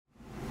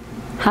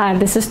Hi,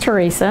 this is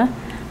Teresa.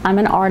 I'm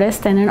an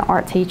artist and an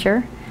art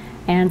teacher,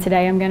 and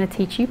today I'm going to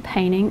teach you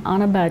painting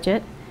on a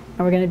budget, and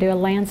we're going to do a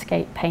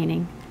landscape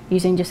painting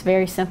using just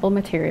very simple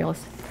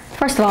materials.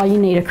 First of all, you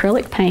need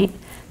acrylic paint.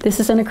 This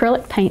is an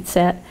acrylic paint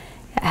set.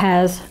 It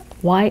has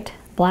white,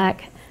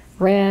 black,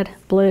 red,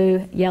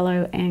 blue,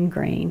 yellow, and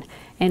green,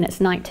 and it's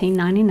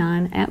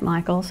 $19.99 at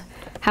Michaels.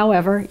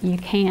 However, you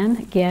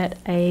can get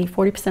a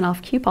 40%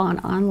 off coupon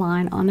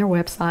online on their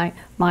website,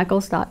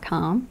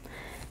 michaels.com,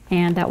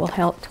 and that will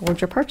help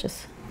towards your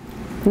purchase.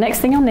 The next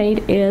thing you'll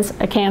need is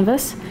a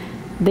canvas.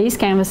 These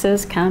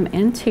canvases come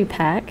in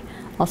 2-pack.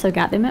 Also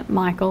got them at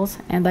Michaels,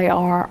 and they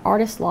are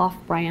Artist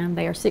Loft brand.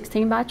 They are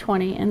 16 by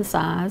 20 in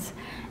size,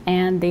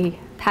 and the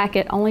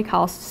packet only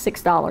costs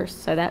 $6,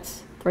 so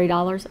that's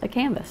 $3 a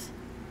canvas.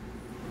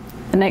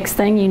 The next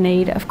thing you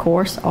need, of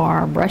course,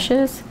 are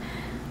brushes.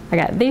 I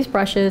got these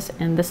brushes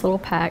in this little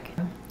pack.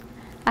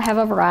 I have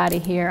a variety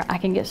here. I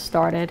can get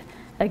started.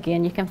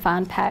 Again, you can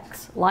find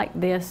packs like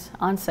this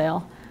on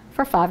sale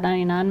for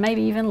 $5.99,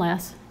 maybe even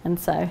less. And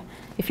so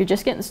if you're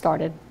just getting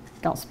started,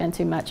 don't spend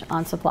too much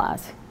on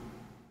supplies.